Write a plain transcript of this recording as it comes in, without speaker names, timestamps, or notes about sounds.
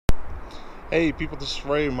Hey people, this is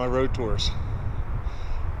Ray of my road tours.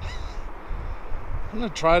 I'm going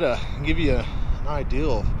to try to give you an idea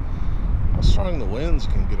of how strong the winds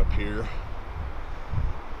can get up here.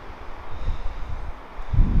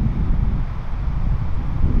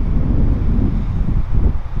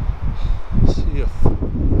 See if I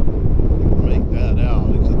can make that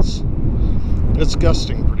out, because it's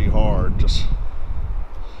gusting pretty hard. Just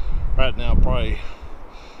right now, probably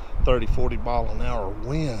 30-40 mile an hour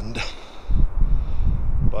wind.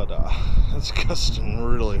 But it's gusting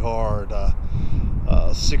really hard,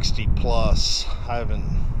 60 plus. I haven't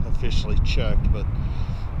officially checked, but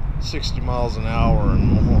 60 miles an hour and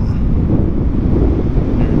more.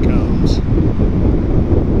 Here it comes.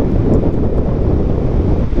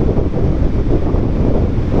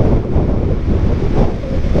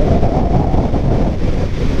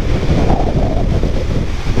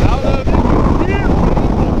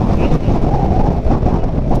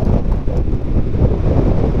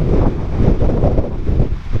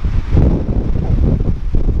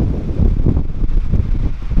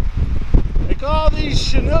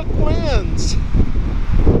 Chinook winds.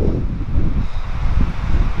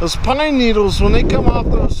 Those pine needles, when they come off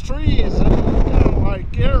those trees, they're kind of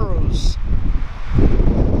like arrows.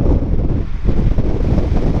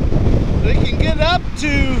 They can get up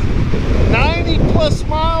to 90 plus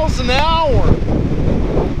miles an hour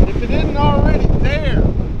if it isn't already there.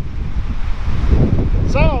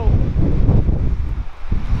 So,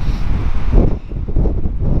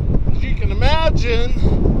 as you can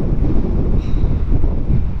imagine,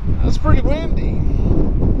 it's pretty windy.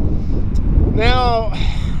 Now,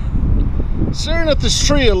 staring at this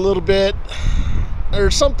tree a little bit,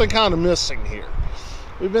 there's something kind of missing here.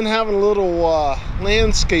 We've been having a little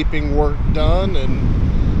landscaping work done, and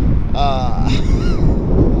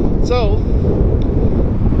so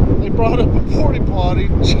they brought up a Porta Potty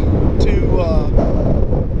to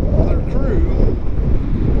their crew,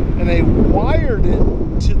 and they wired it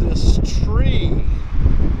to this tree.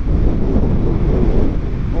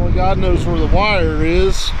 God knows where the wire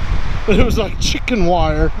is, but it was like chicken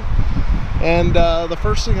wire. And the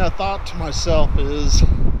first thing I thought to myself is,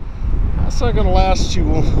 that's not going to last you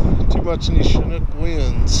too much in these Chinook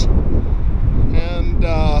winds. And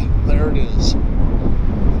there it is.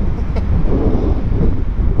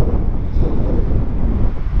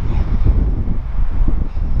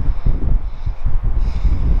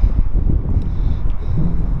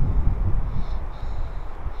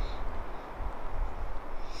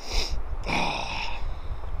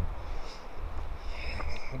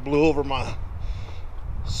 Blew over my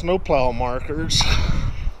snowplow markers.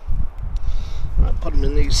 I put them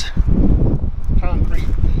in these concrete,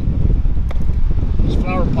 these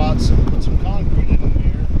flower pots, and put some concrete in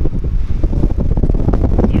there.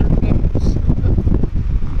 There it goes.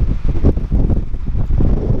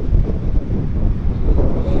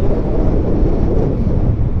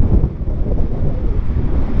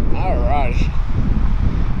 Alright.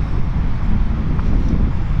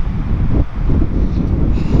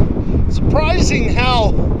 Surprising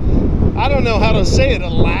how, I don't know how to say it,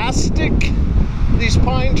 elastic these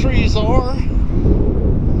pine trees are.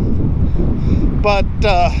 But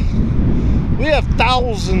we have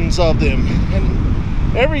thousands of them,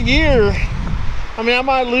 and every year, I mean, I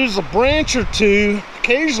might lose a branch or two,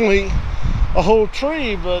 occasionally a whole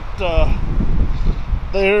tree, but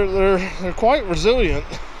they're quite resilient.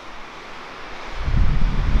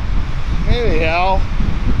 Anyhow,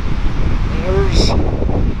 there's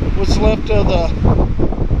what's left of the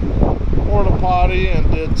Porta Potty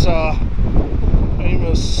and its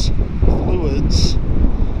famous fluids.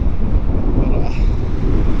 But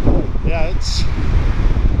yeah, it's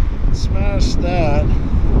smashed that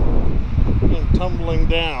and tumbling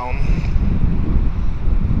down.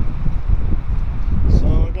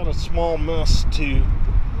 So I got a small mess to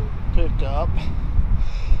pick up.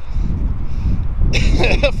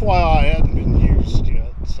 FYI, I hadn't been used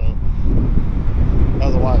yet, so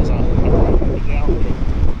otherwise I'll be down with it.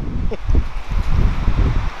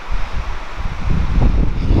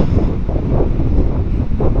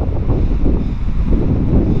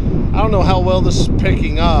 I don't know how well this is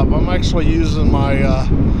picking up. I'm actually using my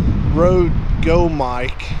Rode Go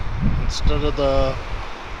mic instead of the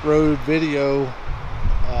Rode Video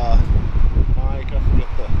mic. I forget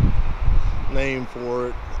the name for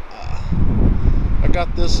it. I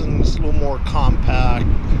got this in this little more compact.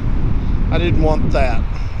 I didn't want that,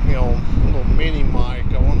 you know, little mini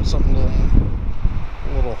mic. I wanted something a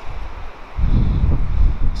little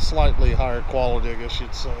slightly higher quality, I guess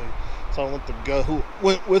you'd say. So I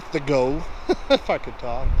went with the Go, if I could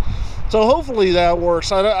talk. So hopefully that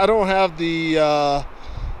works. I don't have the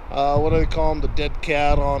what do they call them, the dead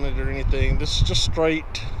cat on it or anything. This is just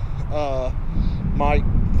straight mic,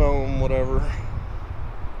 foam, whatever.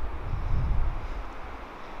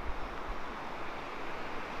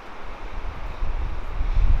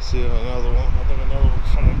 See another one. I think another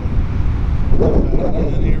one's trying to go back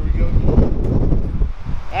in. Here we go.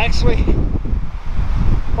 Actually,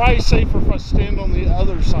 probably safer if I stand on the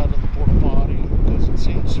other side of the porta potty, because it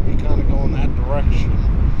seems to be kind of going that direction.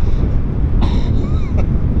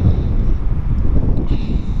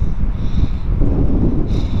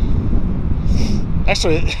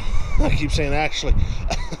 Actually, I keep saying actually.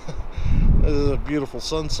 This is a beautiful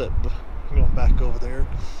sunset going back over there.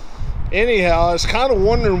 Anyhow, I was kind of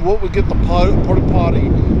wondering what would get the porta potty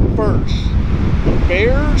first, the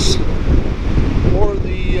bears or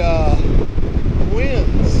the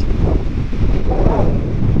winds.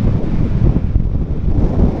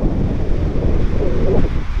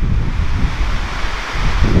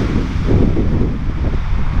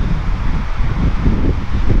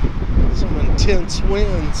 Some intense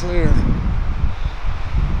winds there.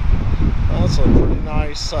 That's a pretty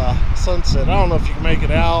nice sunset. I don't know if you can make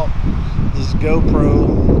it out. This is GoPro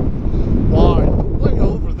wide, but way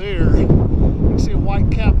over there, you can see a white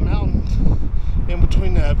cap mountain in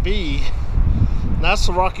between that V. And that's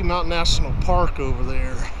the Rocky Mountain National Park over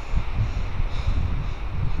there.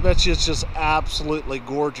 I bet you it's just absolutely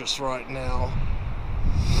gorgeous right now.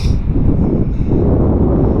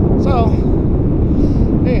 So,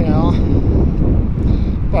 anyhow,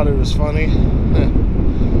 thought it was funny.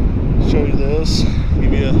 Show you this,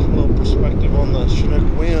 give you a little perspective on the Chinook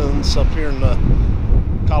Winds up here in the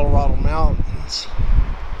Colorado mountains,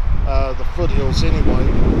 the foothills anyway.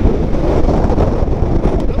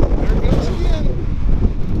 Oh, there it goes again.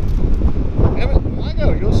 Damn it, I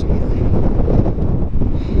gotta go somewhere.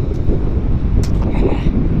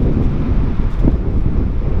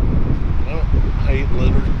 Oh, I hate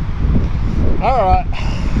litter. Alright,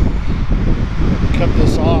 cut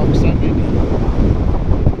this off because I need to.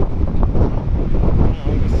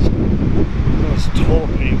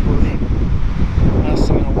 Toilet paper. Last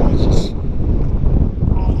thing I want is just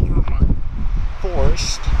all over my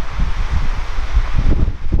forest.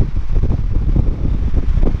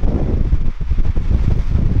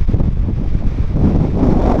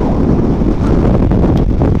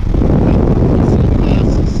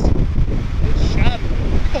 Sunglasses. It's shattered.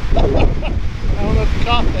 I don't know if you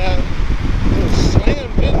caught that. It was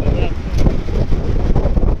slammed into that thing.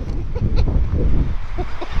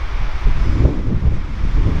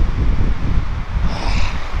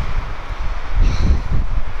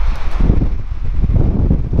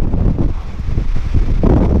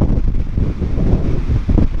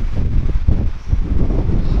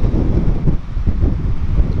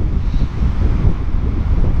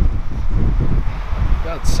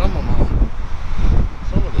 Some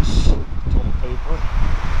of this toilet paper.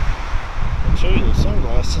 I'll show you the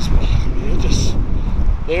sunglasses, but I mean, it just,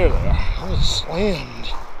 there they are. I just slammed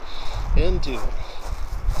into the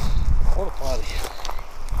porta potty.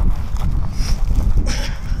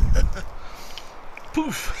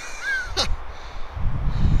 Poof.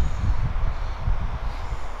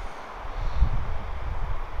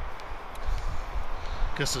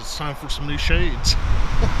 Guess it's time for some new shades.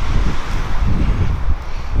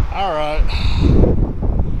 All right.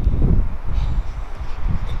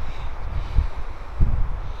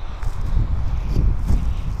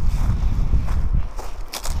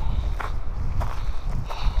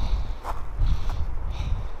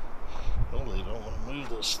 Really don't want to move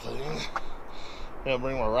this thing. I'll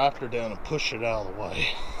bring my Raptor down and push it out of the way.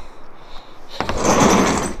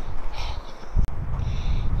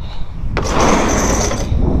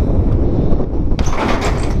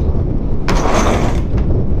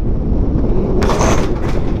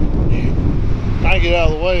 Get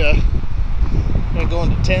out of the way, I'm gonna go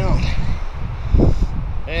into town.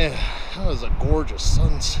 Man, that was a gorgeous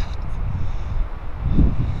sunset.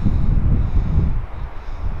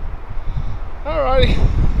 Alrighty,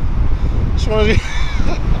 just wanted to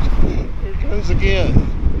here it comes again.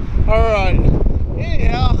 Alright,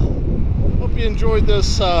 anyhow, hope you enjoyed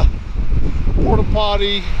this porta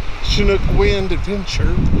potty Chinook Wind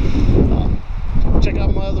adventure. Check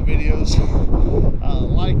out my other videos.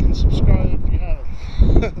 Like and subscribe if you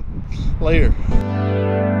haven't. Later.